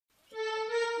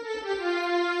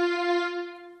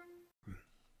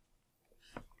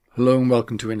Hello and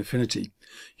welcome to Affinity.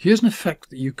 Here's an effect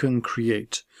that you can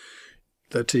create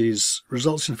that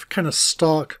results in a kind of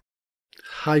stark,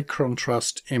 high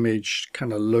contrast image,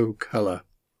 kind of low color,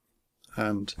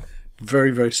 and very,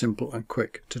 very simple and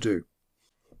quick to do.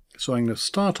 So I'm going to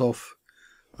start off,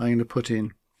 I'm going to put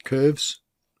in curves,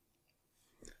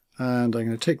 and I'm going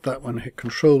to take that one, hit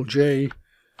Control J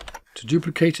to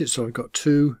duplicate it, so I've got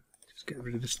two. Just get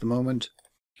rid of this at the moment.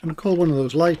 I'm going to call one of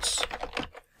those lights,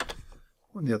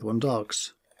 and the other one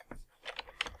darks.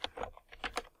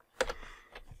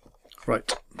 Right,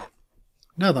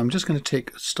 now I'm just going to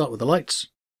start with the lights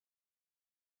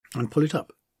and pull it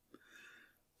up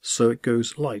so it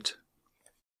goes light.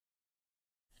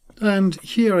 And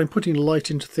here I'm putting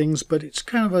light into things, but it's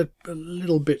kind of a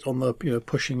little bit on the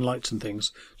pushing lights and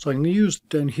things. So I'm going to use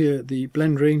down here the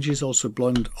blend ranges, also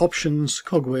blend options,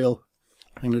 cogwheel.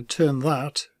 I'm going to turn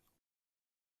that,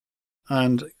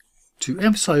 and to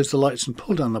emphasize the lights and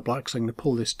pull down the blacks, I'm going to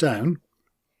pull this down.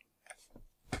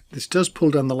 This does pull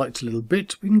down the lights a little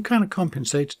bit. We can kind of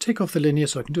compensate, take off the linear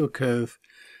so I can do a curve,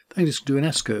 then just do an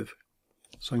S-curve.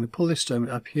 So I'm going to pull this down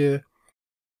up here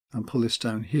and pull this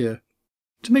down here.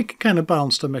 To make it kind of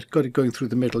balanced, I've got it going through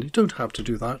the middle. You don't have to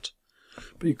do that,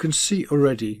 but you can see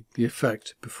already the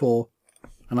effect before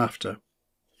and after.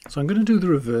 So I'm going to do the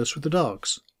reverse with the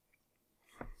darks.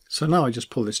 So now I just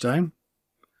pull this down.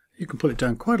 You can pull it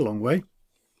down quite a long way.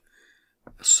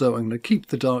 So I'm going to keep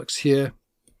the darks here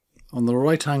on the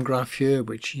right hand graph here,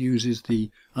 which uses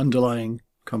the underlying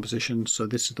composition. So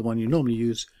this is the one you normally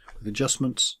use with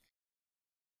adjustments.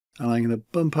 And I'm going to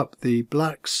bump up the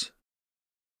blacks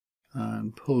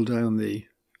and pull down the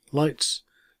lights,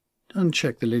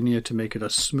 uncheck the linear to make it a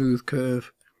smooth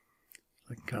curve.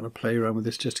 I can kind of play around with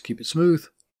this just to keep it smooth.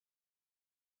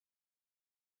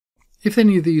 If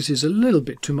any of these is a little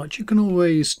bit too much, you can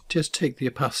always just take the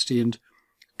opacity and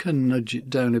kind of nudge it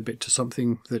down a bit to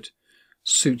something that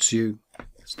suits you.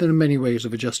 So there are many ways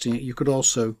of adjusting it. You could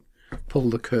also pull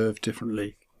the curve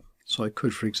differently. So I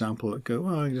could, for example, go,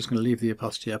 well, I'm just going to leave the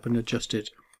opacity up and adjust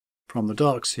it from the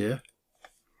darks here.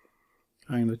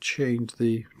 I'm going to change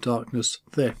the darkness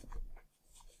there.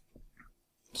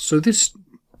 So this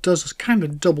does kind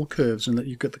of double curves, in that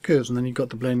you've got the curves and then you've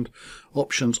got the blend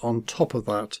options on top of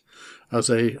that as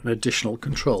an additional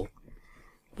control.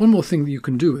 One more thing that you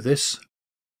can do with this,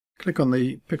 click on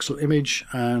the pixel image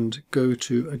and go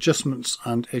to Adjustments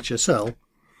and HSL,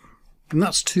 and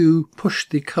that's to push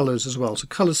the colours as well. So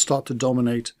colours start to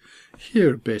dominate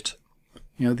here a bit.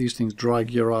 These things drag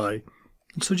your eye.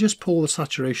 And so just pull the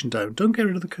saturation down. Don't get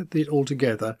rid of it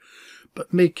altogether,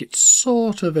 but make it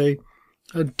sort of a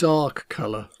dark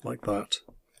colour like that.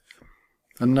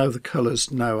 And now the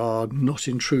colours now are not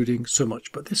intruding so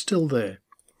much, but they're still there.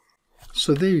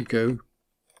 So there you go.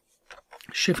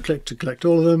 Shift click to collect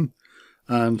all of them,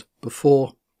 and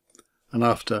before and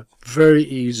after. Very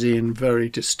easy and very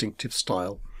distinctive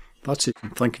style. That's it.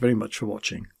 Thank you very much for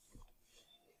watching.